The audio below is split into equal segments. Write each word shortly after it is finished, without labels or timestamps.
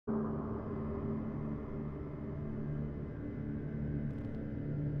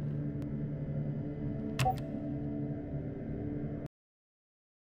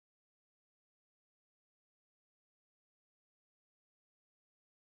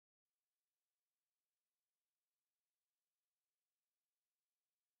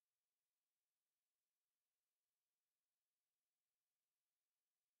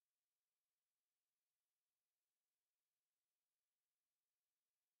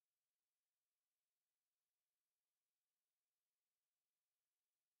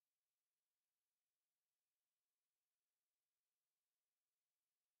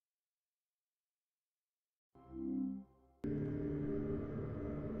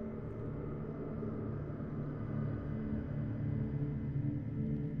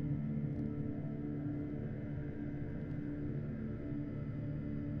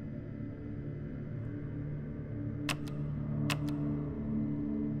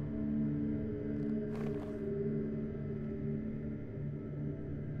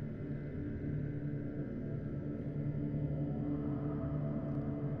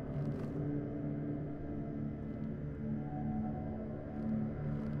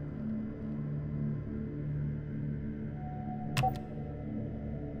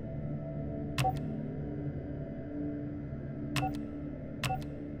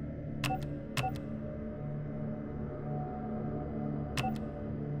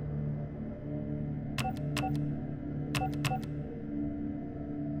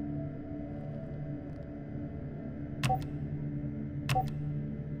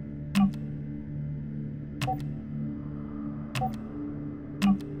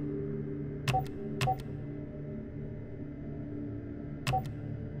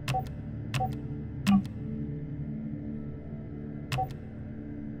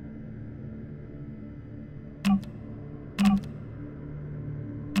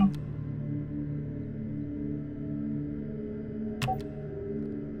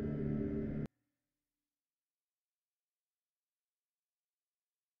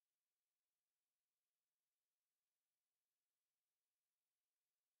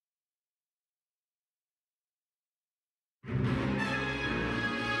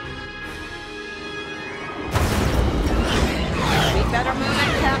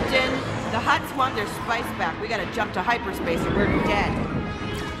Huts want their spice back. We gotta jump to hyperspace or we're dead.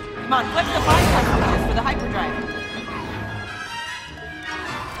 Come on, flip the bypass switches for the hyperdrive.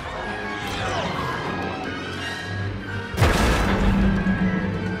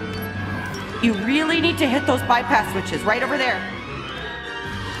 You really need to hit those bypass switches right over there.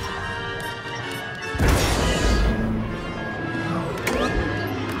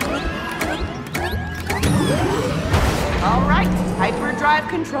 All right, hyperdrive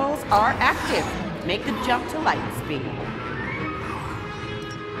controls are active. Make the jump to light speed.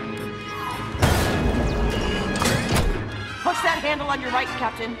 Push that handle on your right,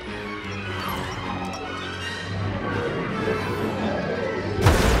 Captain.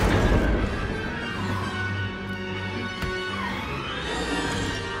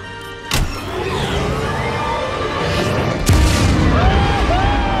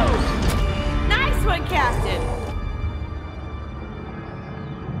 Captain.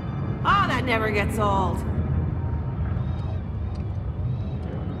 Oh, that never gets old.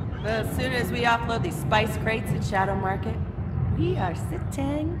 As soon as we offload these spice crates at Shadow Market, we are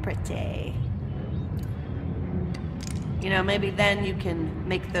sitting pretty. You know, maybe then you can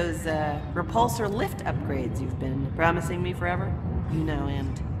make those repulsor lift upgrades you've been promising me forever. You know,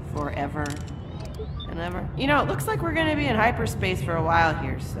 and forever and ever. You know, it looks like we're gonna be in hyperspace for a while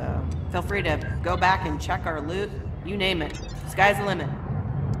here, so feel free to go back and check our loot. You name it. Sky's the limit.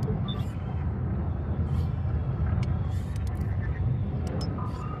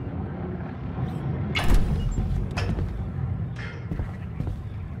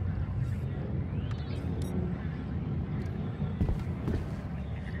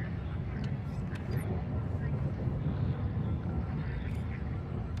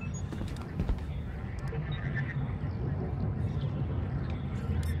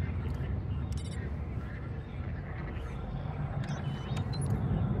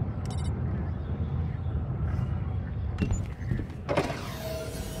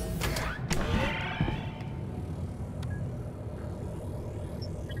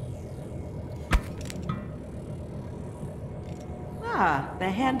 Ah, the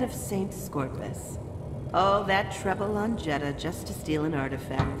Hand of Saint Scorpus. Oh, that trouble on Jeddah just to steal an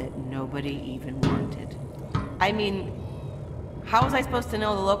artifact that nobody even wanted. I mean, how was I supposed to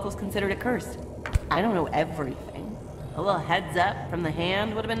know the locals considered it cursed? I don't know everything. A little heads up from the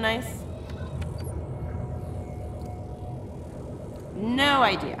Hand would have been nice. No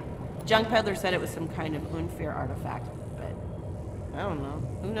idea. Junk peddler said it was some kind of unfair artifact, but I don't know.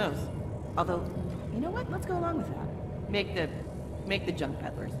 Who knows? Although, you know what? Let's go along with that. Make the junk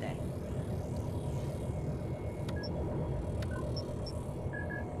peddler's day.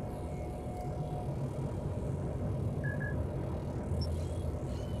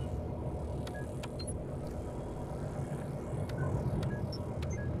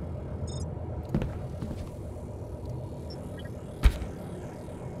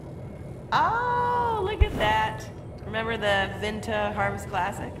 Oh, look at that. Remember the Vinta Harvest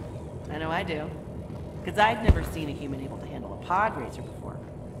Classic? I know I do. Because I'd never seen a human able to handle a pod racer before.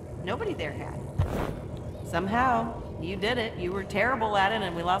 Nobody there had. Somehow, you did it. You were terrible at it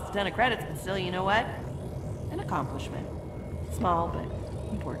and we lost a ton of credits, but still, you know what? An accomplishment. Small, but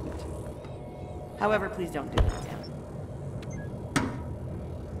important. However, please don't do that again.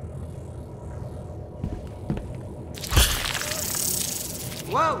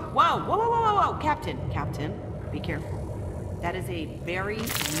 Whoa, whoa, whoa, whoa, whoa, whoa, whoa, Captain, be careful. That is a very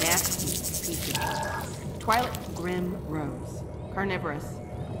nasty piece of wood. Twilight Grim Rose. Carnivorous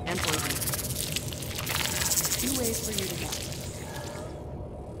and poisonous. 2 ways for you to die.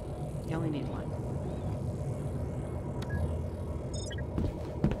 You only need one.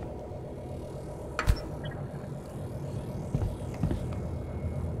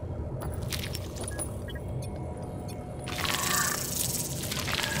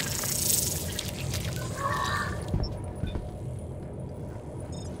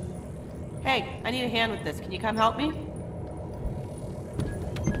 Hey, I need a hand with this. Can you come help me?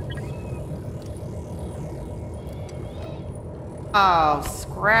 Oh,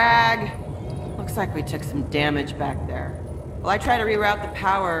 scrag. Looks like we took some damage back there. While I try to reroute the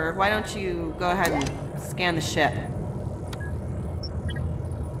power, why don't you go ahead and scan the ship?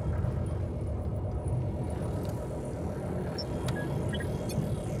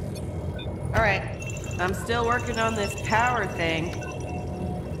 Alright, I'm still working on this power thing.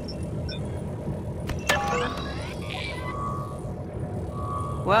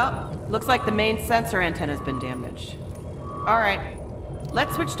 Well, looks like the main sensor antenna's been damaged. Alright,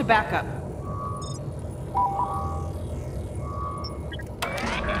 let's switch to backup.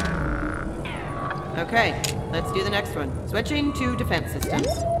 Okay, let's do the next one. Switching to defense systems.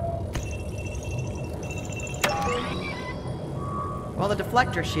 Well, the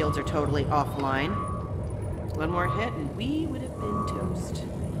deflector shields are totally offline. One more hit and we would have been toast.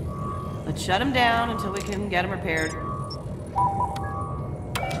 Let's shut them down until we can get them repaired.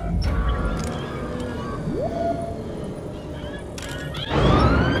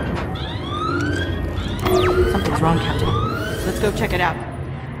 Something's wrong, Captain. Let's go check it out.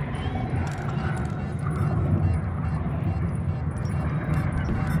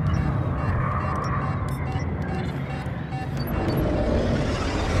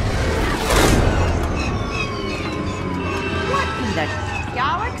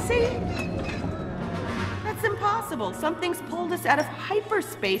 Something's pulled us out of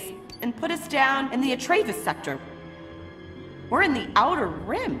hyperspace and put us down in the Atreus sector. We're in the outer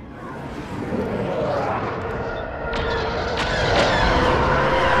rim.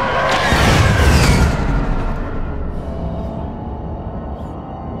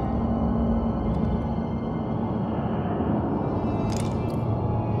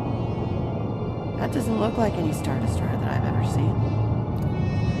 That doesn't look like any Star Destroyer that I've ever seen.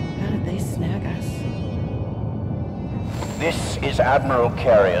 How did they snag us? This is Admiral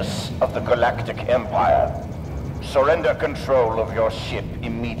Carius of the Galactic Empire. Surrender control of your ship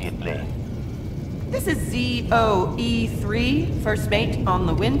immediately. This is ZOE3, first mate on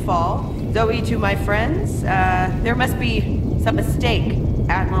the Windfall. Zoe to my friends. There must be some mistake.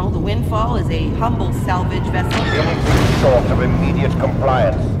 Admiral, the Windfall is a humble salvage vessel. Anything short of immediate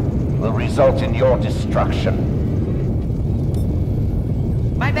compliance will result in your destruction.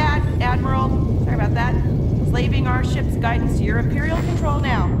 My bad, Admiral. Sorry about that. Slaving our ship's guidance to your Imperial control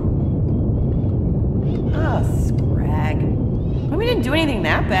now. Oh, scrag. Well, we didn't do anything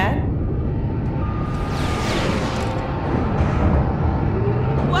that bad.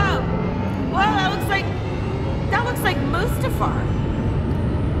 Whoa! Whoa, that looks like Mustafar.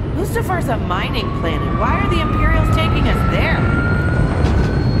 Mustafar's a mining planet. Why are the Imperials taking us there?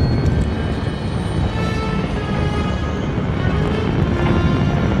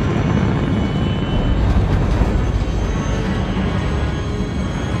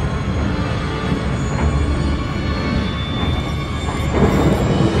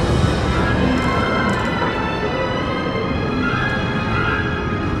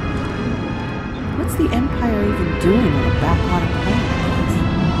 Doing on a backwater planet.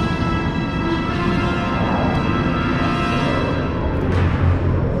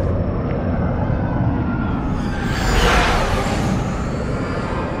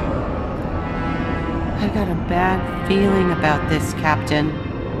 I got a bad feeling about this, Captain.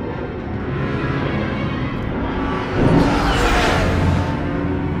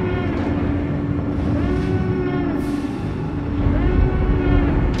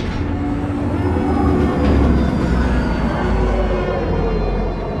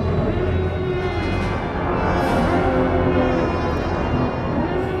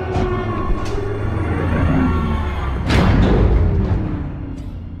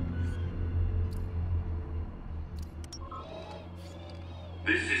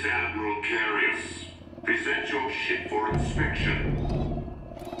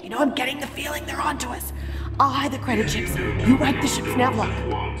 I'm getting the feeling they're onto us. I'll hide the credit chips. You wipe the ship's navlock.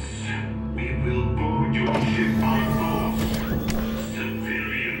 We will board your ship by force.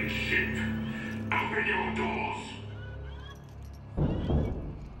 Civilian ship. Open your doors.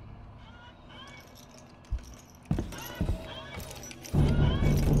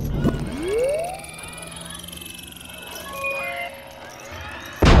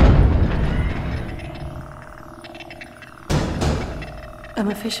 I'm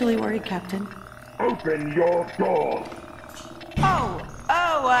officially worried, Captain. Open your door.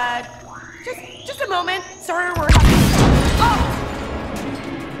 Just a moment. Sorry, we're having... Oh!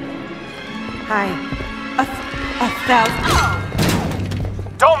 Hi. A thousand... Oh!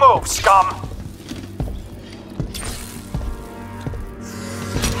 Don't move, scum!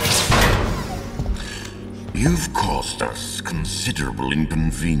 You've caused us considerable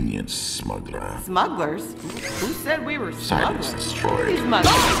inconvenience, smuggler. Smugglers? Who said we were smugglers? Silence destroyed. These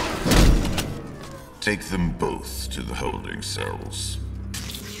smugglers. Take them both to the holding cells.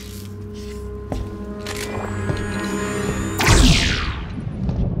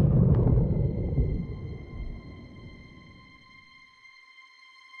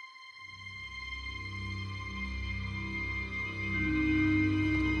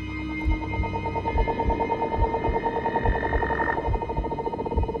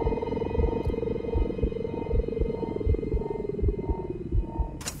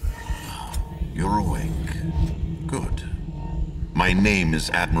 You're awake. Good. My name is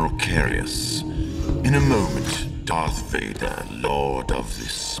Admiral Carius. In a moment, Darth Vader, Lord of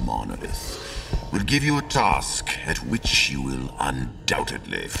this monolith, will give you a task at which you will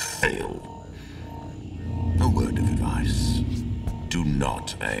undoubtedly fail. A word of advice. Do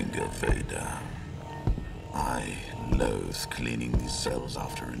not anger Vader. I loathe cleaning these cells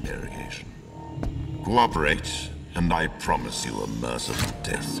after interrogation. Cooperate, and I promise you a merciful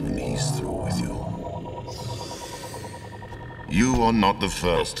death when he's through with you. You are not the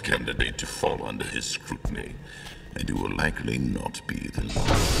first candidate to fall under his scrutiny, and you will likely not be the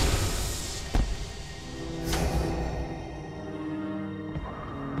last.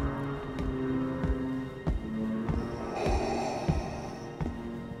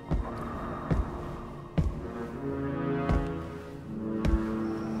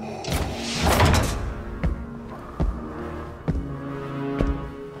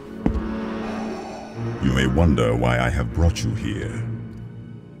 You may wonder why I have brought you here.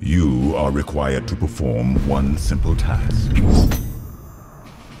 You are required to perform one simple task.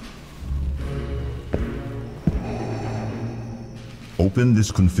 Open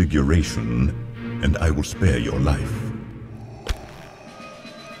this configuration, and I will spare your life.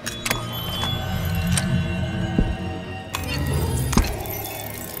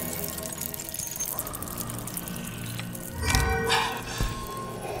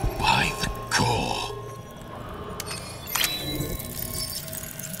 By the core.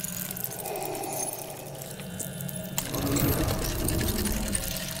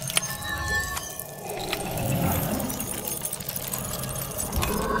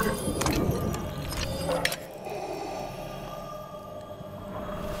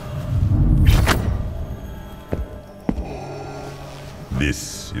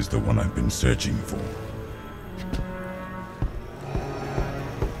 This is the one I've been searching for.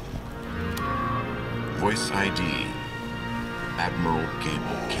 Voice ID. Admiral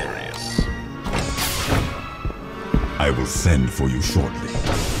Cable Carius. I will send for you shortly.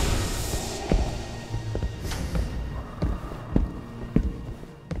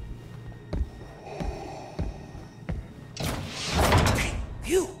 Hey,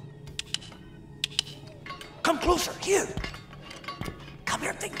 you! Come closer, here! Come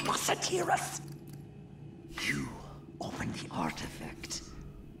here, they mustn't hear us! You opened the artifact.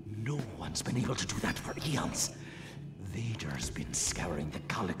 No one's been able to do that for eons. Vader's been scouring the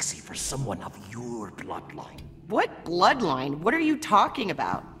galaxy for someone of your bloodline. What bloodline? What are you talking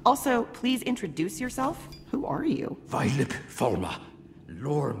about? Also, please introduce yourself. Who are you? Vader Immortal,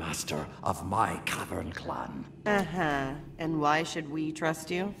 lore master of my cavern clan. Uh-huh. And why should we trust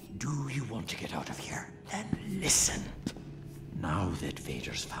you? Do you want to get out of here? Then listen. Now that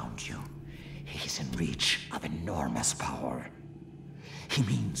Vader's found you, he's in reach of enormous power. He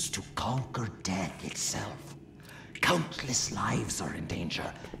means to conquer death itself. Countless lives are in danger,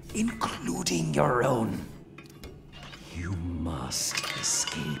 including your own. You must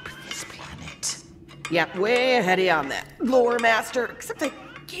escape this planet. Yeah, way ahead of you on that, lore master, except I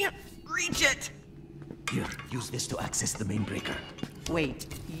can't reach it. Here, use this to access the main breaker. Wait,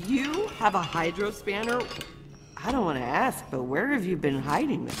 you have a hydro spanner? I don't want to ask, but where have you been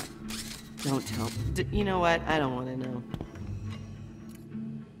hiding that? Don't tell. You know what? I don't want to know.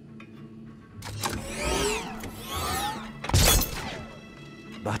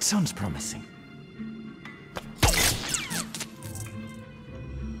 That sounds promising.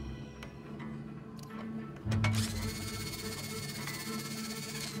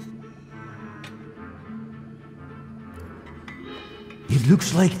 It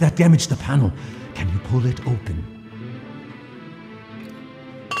looks like that damaged the panel. Can you pull it open?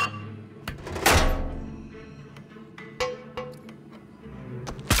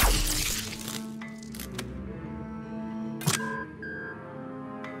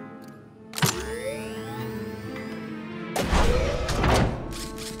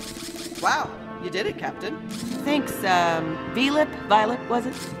 Wow, you did it, Captain. Thanks, Violet, was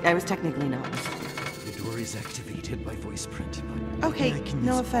it? I was technically not. The door is activated by voice print, but Okay, I can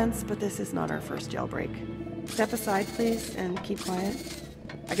no use- offense, but this is not our first jailbreak. Step aside, please, and keep quiet.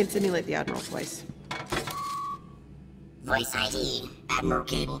 I can simulate the Admiral twice. Voice ID, Admiral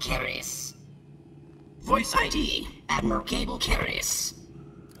Cable Carius. Voice ID, Admiral Cable Carius.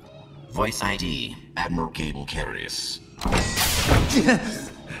 Voice ID. Admiral Cable Carius.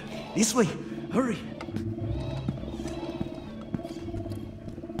 This way, hurry.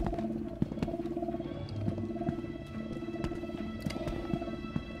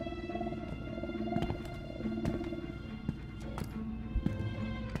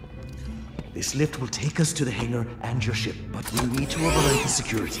 This lift will take us to the hangar and your ship, but we'll need to override the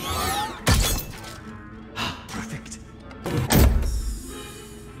security. Perfect.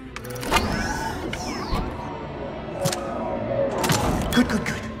 Good.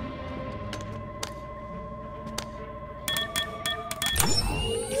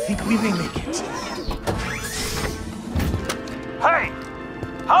 think we may make it. Hey!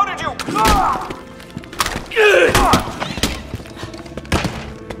 How did you...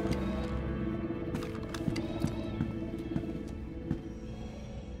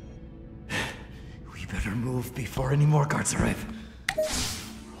 We better move before any more guards arrive.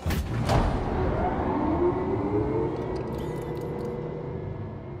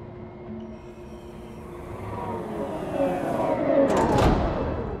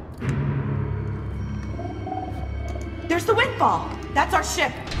 There's the windfall! That's our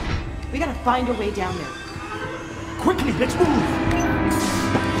ship! We gotta find a way down there. Quickly, let's move!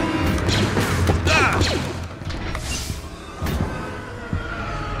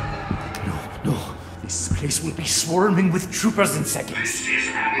 No. This place will be swarming with troopers in seconds. This is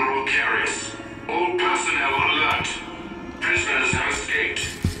Admiral Carius. All personnel alert. Prisoners have escaped.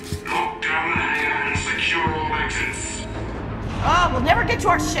 Lock down the hangar and secure all exits. Oh, we'll never get to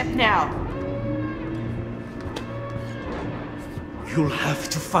our ship now! You'll have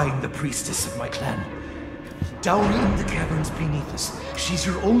to find the priestess of my clan. Down in the caverns beneath us. She's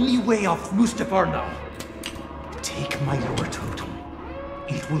your only way off Mustafar now. Take my lore totem.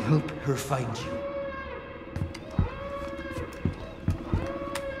 It will help her find you.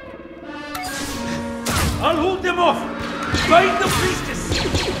 I'll hold them off! Find the priestess!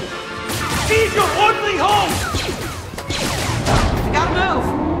 She's your only hope! We gotta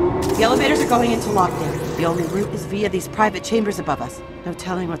move! The elevators are going into lockdown. The only route is via these private chambers above us. No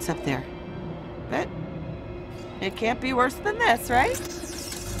telling what's up there. But it can't be worse than this, right? Secure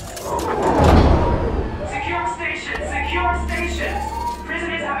stations! Secure stations!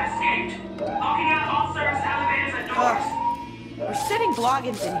 Prisoners have escaped. Locking out all service elevators and doors. We're sitting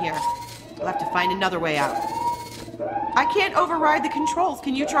Bloggins in here. We'll have to find another way out. I can't override the controls.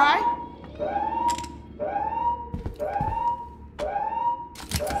 Can you try?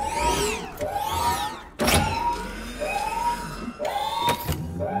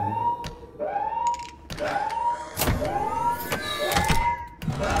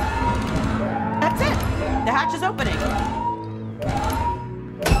 That's it. The hatch is opening.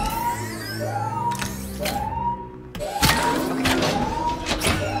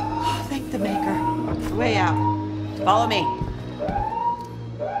 Thank the Maker. The way out. Follow me.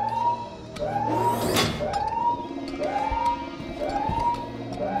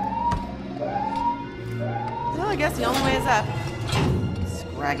 Well, I guess the only way is up.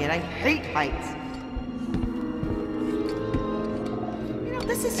 Scrag it, I hate heights. You know,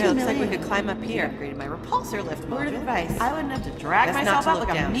 this is It looks like we could climb up here. Upgraded my repulsor lift. Word of advice. I wouldn't have to drag Best myself not up to like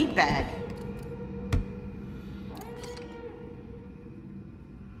look a down. meat bag.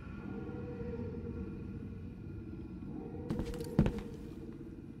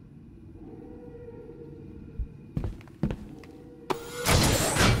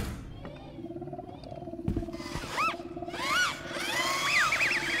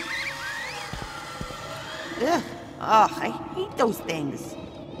 Ugh. Ugh, I hate those things.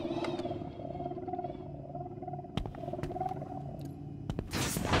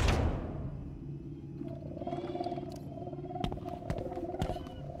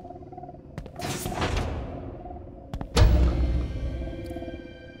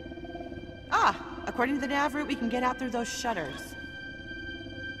 According to the nav route, we can get out through those shutters.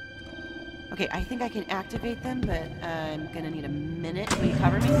 Okay, I think I can activate them, but I'm gonna need a minute. Will you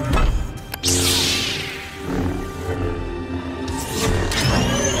cover me? What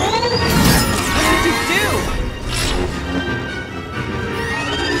did you do?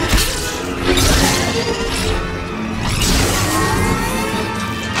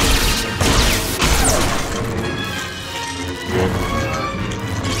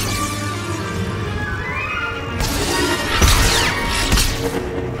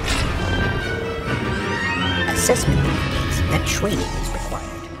 Assessment indicates that training is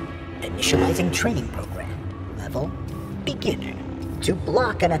required. Initializing training program. Level Beginner. To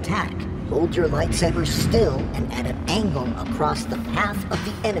block an attack, hold your lightsaber still and at an angle across the path of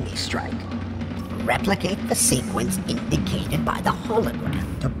the enemy strike. Replicate the sequence indicated by the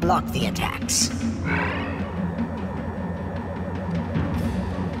hologram to block the attacks.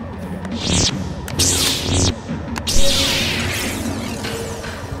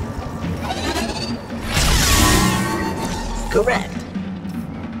 Correct.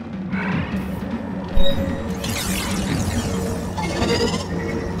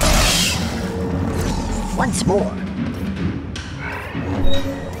 Once more.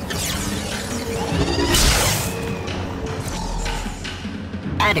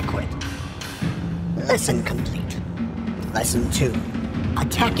 Adequate. Lesson complete. Lesson 2.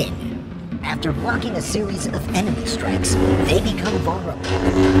 Attacking. After blocking a series of enemy strikes, they become vulnerable.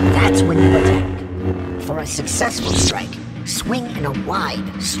 That's when you attack. For a successful strike, swing in a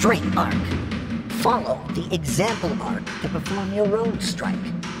wide, straight arc. Follow the example arc to perform your own strike.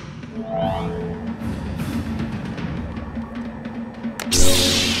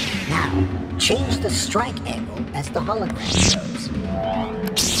 Now, change the strike angle as the hologram shows.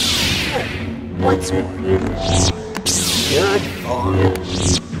 Good. Once more. Good form.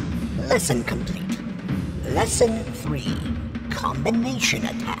 Lesson complete. Lesson 3. Combination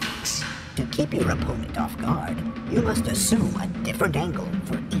attacks. To keep your opponent off guard, you must assume a different angle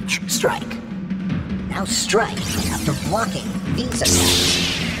for each strike. Now strike after blocking these attacks.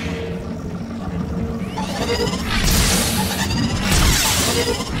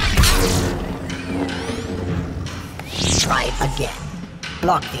 Try again.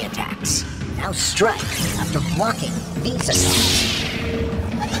 Block the attacks. Now strike after blocking these attacks.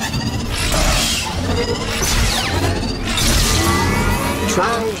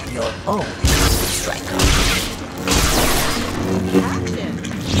 Try your own strike. Captain,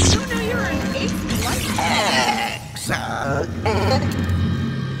 I don't know you're an ace like Excellent.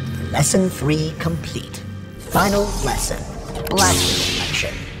 Lesson 3 complete. Final lesson. Blaster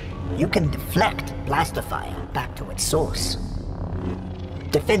deflection. You can deflect blaster fire back to its source.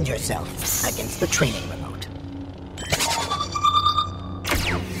 Defend yourself against the training remote.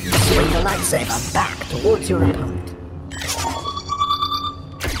 Swing the lightsaber back towards your opponent.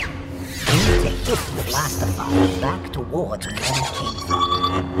 Aim to hit the blaster fire back towards where it came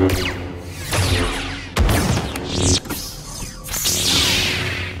from.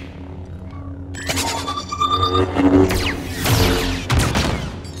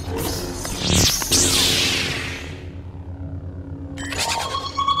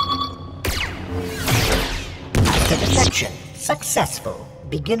 Deflection successful.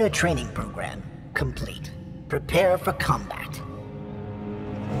 Beginner training program complete. Prepare for combat.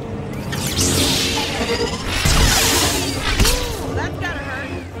 Ooh, that's gotta hurt.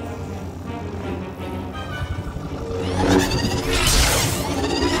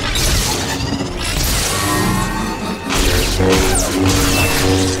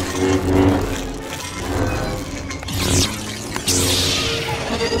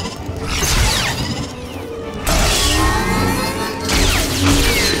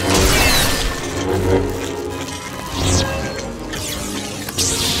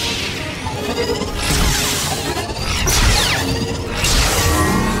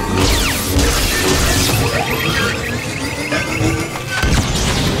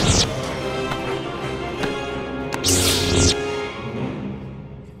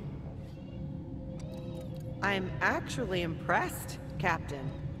 I'm actually impressed, Captain.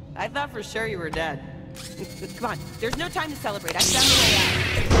 I thought for sure you were dead. Come on, there's no time to celebrate. I found a way out.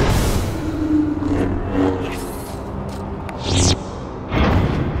 Yes!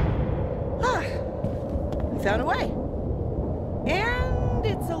 Ah, we found a way. And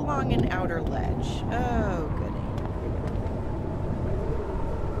it's along an outer ledge. Oh, goody.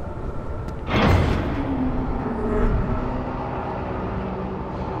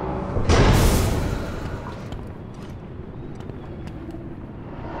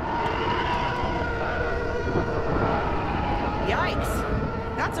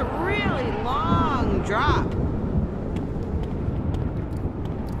 That's a really long drop.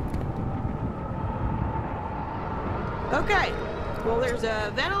 Okay, well there's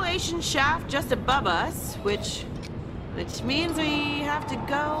a ventilation shaft just above us, which means we have to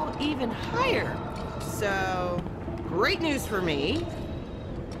go even higher. So, great news for me.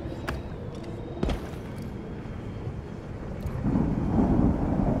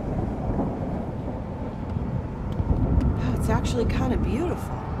 It's actually kind of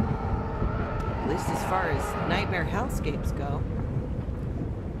beautiful. At least as far as nightmare hellscapes go.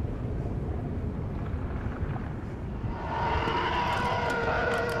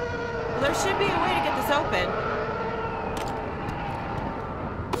 Well, there should be a way to get this open.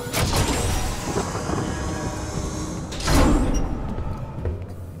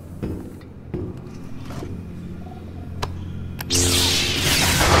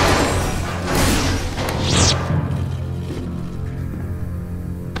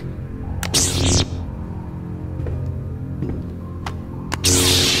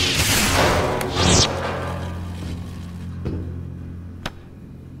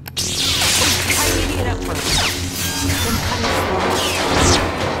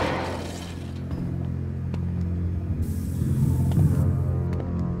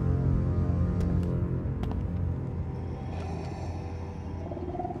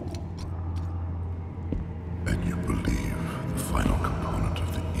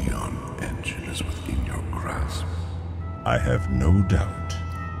 I have no doubt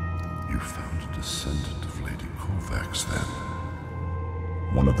You found a descendant of Lady Korvax, then?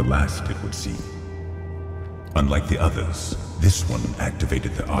 One of the last, it would seem. Unlike the others, this one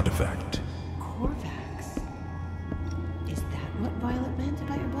activated the artifact. Korvax? Is that what Violet meant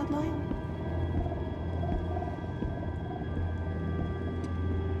about your bloodline?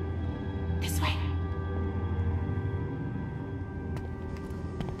 This way.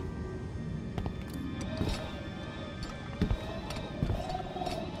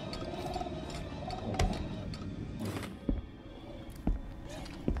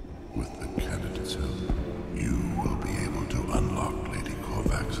 With the candidate's help, you will be able to unlock Lady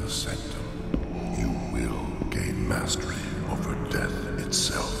Korvax's sanctum. You will gain mastery over death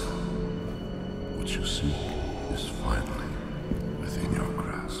itself. What you seek is finally within your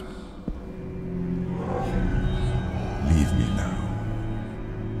grasp. Leave me now.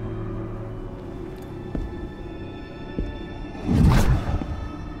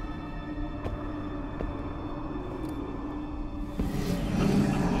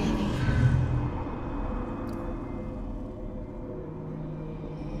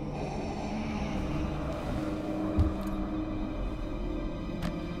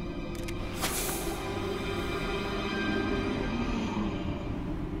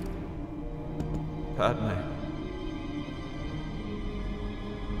 Padme.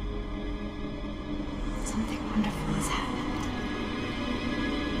 Something wonderful has happened.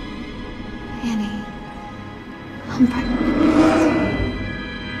 Annie, I'm pregnant.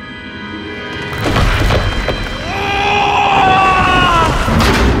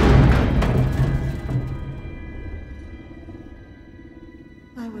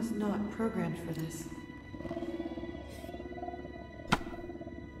 I was not programmed for this.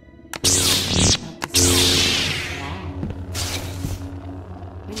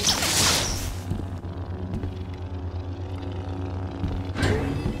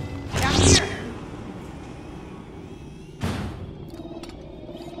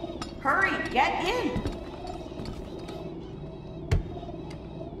 Hurry, get in!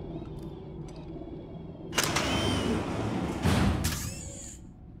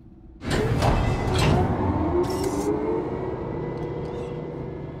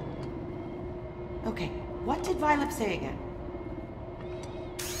 Okay, what did Violet say again?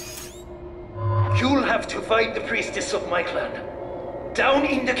 You'll have to fight the priestess of my clan. Down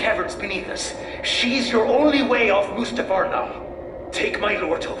in the caverns beneath us. She's your only way off Mustafar now. Take my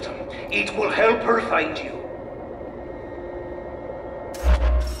lore totem. It will help her find you.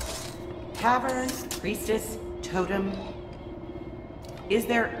 Cavern, priestess, totem. Is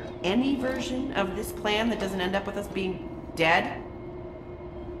there any version of this plan that doesn't end up with us being dead?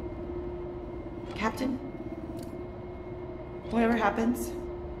 Captain? Whatever happens,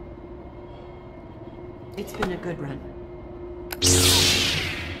 it's been a good run.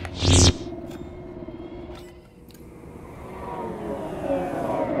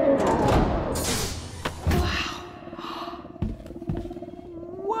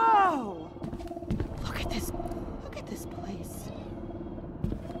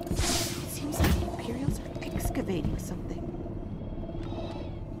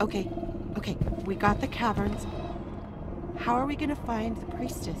 Okay, we got the caverns. How are we gonna find the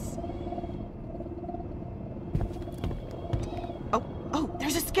priestess? Oh,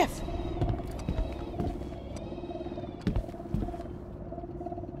 there's a skiff!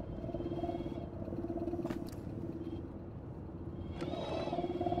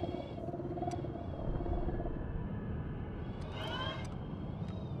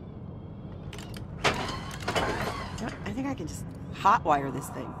 I think I can just hotwire this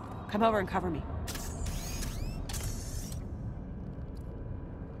thing. Come over and cover me.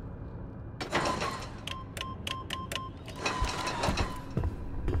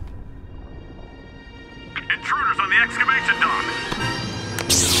 Intruders on the excavation dock!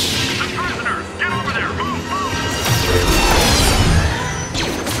 The prisoners! Get over there! Move!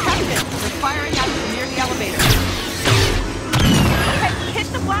 Captain, they're firing out near the elevator. Okay, hit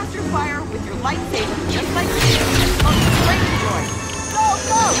the blaster fire with your lightsaber, just like you did on the training droid.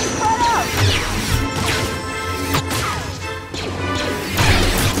 Go! Spread out!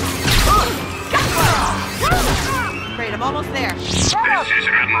 Great, I'm almost there. This is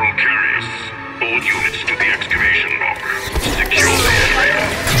Admiral Carius. All units to the excavation dock. Secure the area.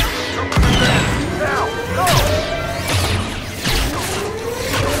 Now, go!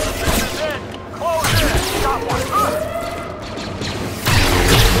 This is it! Close in! Got one!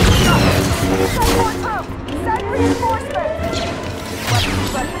 Someone up! Send reinforcements!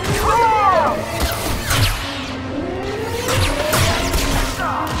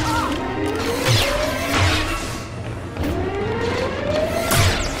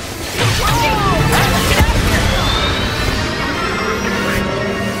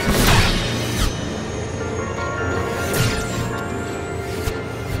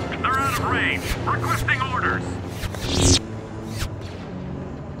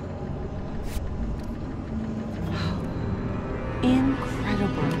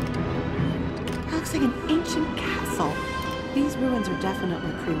 looks like an ancient castle. These ruins are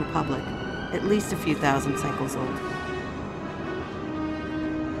definitely pre-Republic. At least a few thousand cycles old.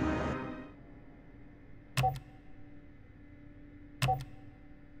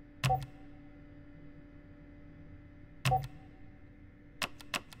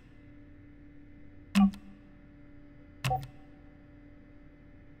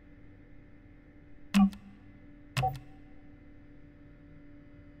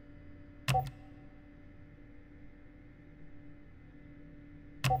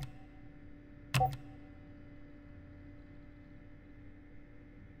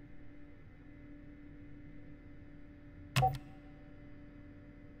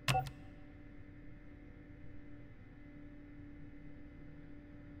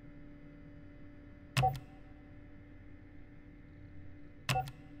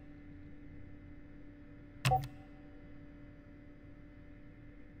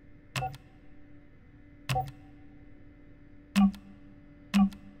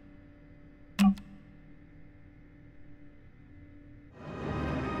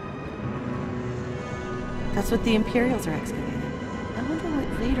 That's what the Imperials are excavating. I wonder what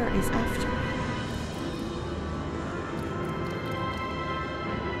Vader is after.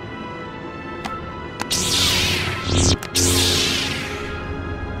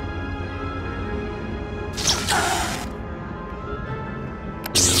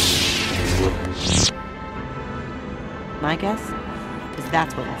 My guess is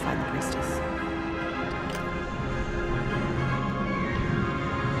that's where we'll find the priestess.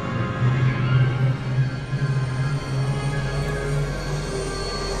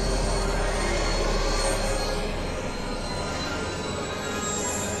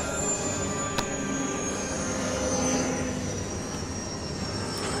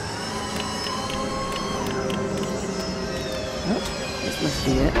 This must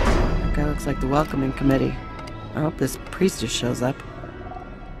be it. That guy looks like the welcoming committee. I hope this priestess shows up.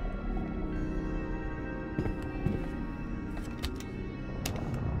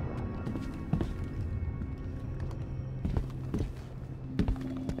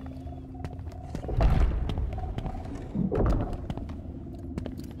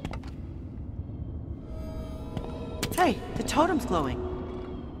 Hey, the totem's glowing.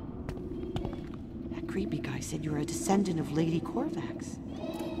 That creepy guy said you're a descendant of Lady Corvax.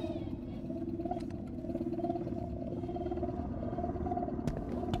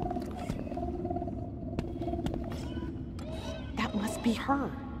 Be her.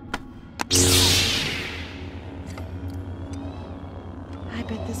 I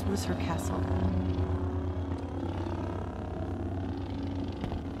bet this was her castle.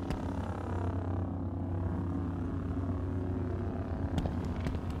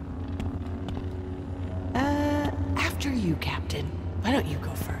 After you, Captain. Why don't you go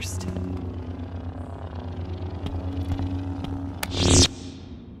first?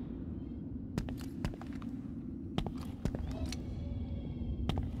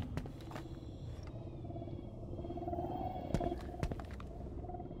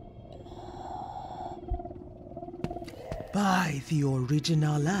 By the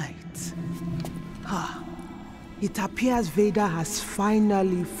original light. It appears Vader has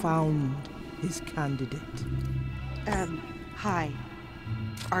finally found his candidate. Hi.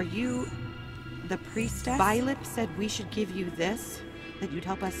 Are you the priestess? Bylip said we should give you this, that you'd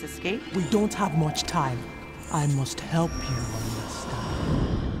help us escape? We don't have much time. I must help you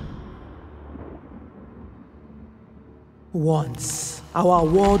understand. Once, our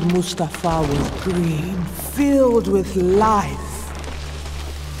world Mustafar was green, filled with life.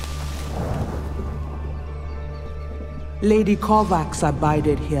 Lady Corvax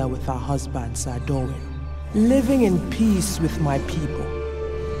abided here with her husband, Sir Dorwin, living in peace with my people.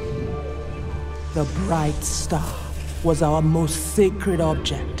 The bright star was our most sacred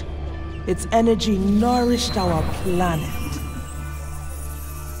object. Its energy nourished our planet.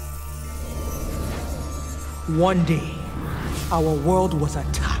 One day, our world was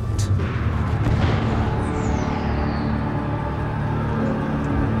attacked.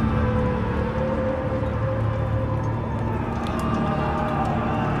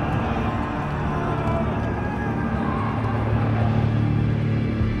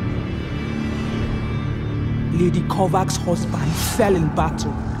 Lady Corvax's husband fell in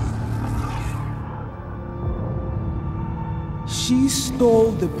battle. She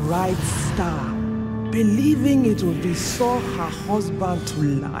stole the bright star, believing it would restore her husband to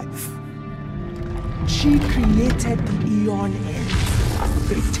life. She created the Eon End,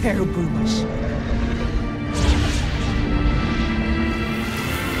 a terrible machine.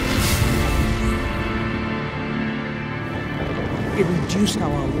 It reduced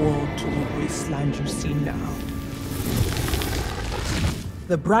our world to the wasteland you see now.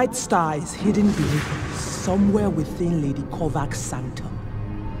 The bright star is hidden beneath us, somewhere within Lady Korvac's sanctum.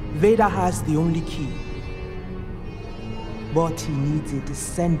 Vader has the only key. But he needs a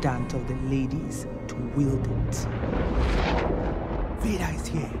descendant of the ladies to wield it. Vader is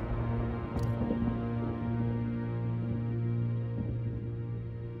here.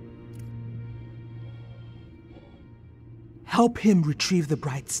 Help him retrieve the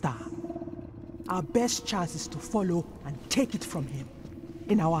bright star. Our best chance is to follow and take it from him.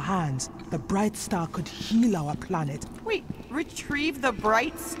 In our hands, the bright star could heal our planet. Wait, retrieve the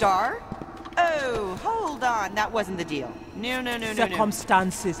bright star? Oh, hold on. That wasn't the deal. No.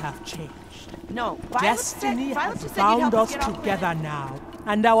 Circumstances have changed. No, Destiny has bound us together now,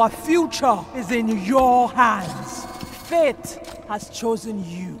 and our future is in your hands. Fate has chosen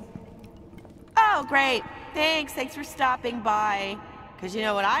you. Oh, great. Thanks for stopping by. Because you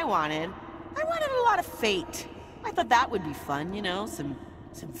know what I wanted? I wanted a lot of fate. I thought that would be fun, you know, some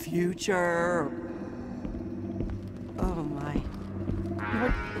future. Oh my.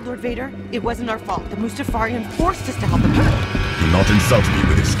 Lord Vader, it wasn't our fault. The Mustafarian forced us to help him. Do not insult me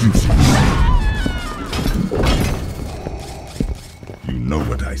with excuses. You know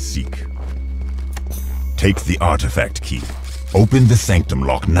what I seek. Take the artifact key. Open the sanctum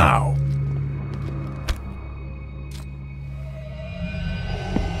lock now.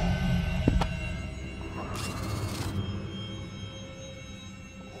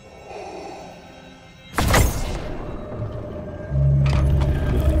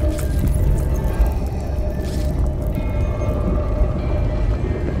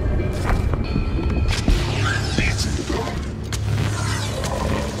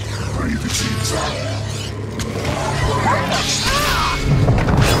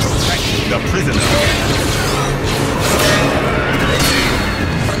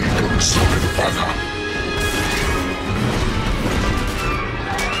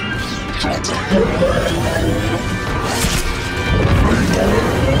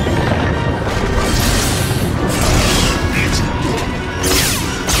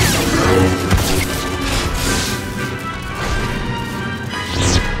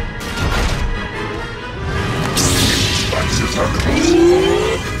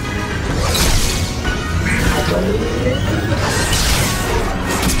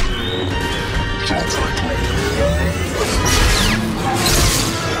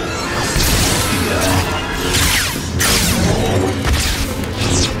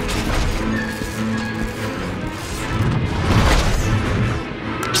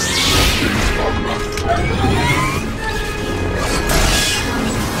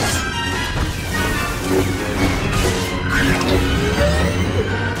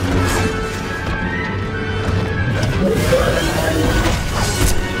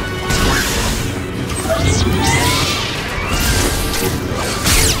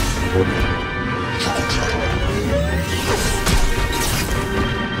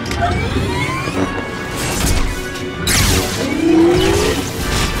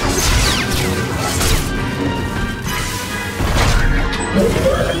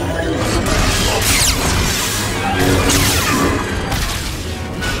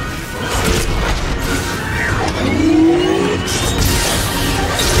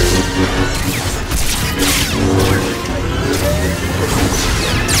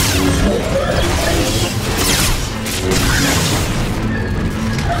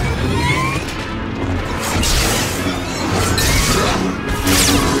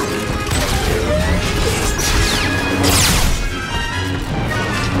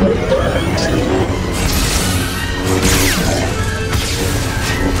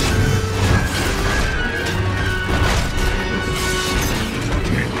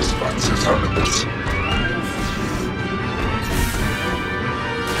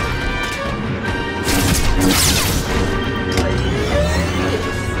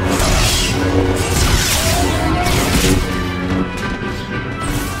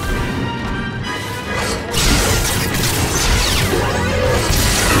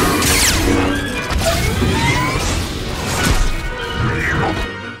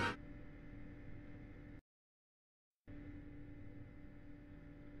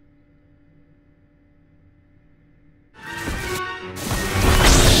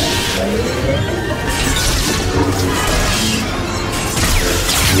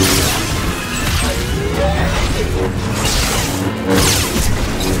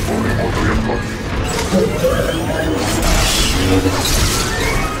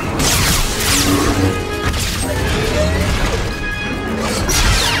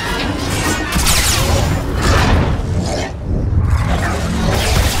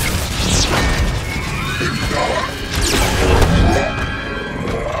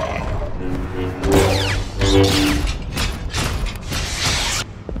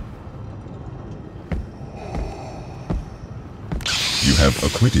 have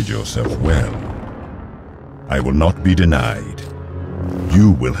acquitted yourself well. I will not be denied.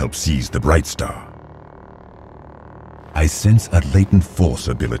 You will help seize the Bright Star. I sense a latent force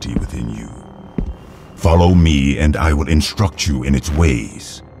ability within you. Follow me and I will instruct you in its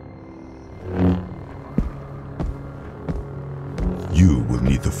ways. You will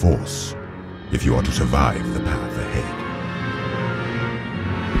need the Force if you are to survive the path ahead.